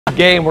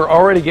game, we're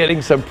already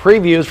getting some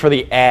previews for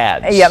the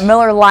ads. Yeah,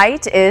 Miller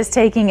Lite is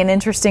taking an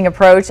interesting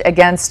approach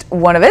against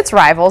one of its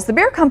rivals. The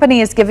beer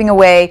company is giving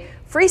away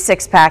free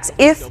six-packs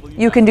if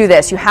you can do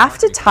this. You have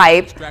to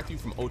type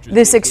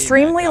this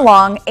extremely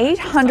long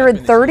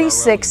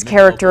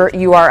 836-character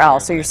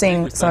URL. So you're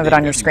seeing some of it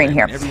on your screen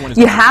here.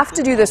 You have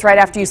to do this right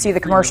after you see the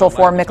commercial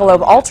for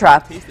Michelob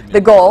Ultra. The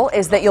goal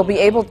is that you'll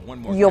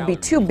be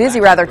too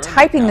busy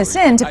typing this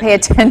in to pay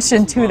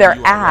attention to their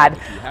ad.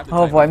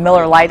 Oh boy,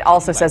 Miller Lite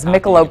also says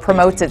Michelob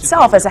promotes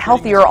itself as a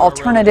healthier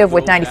alternative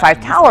with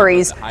 95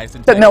 calories,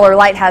 but Miller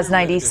Lite has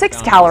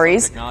 96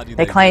 calories.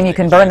 They claim you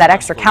can burn that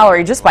extra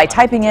calorie just by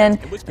typing in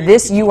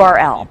this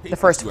URL. The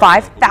first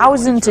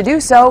 5,000 to do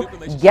so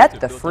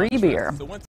get the free beer.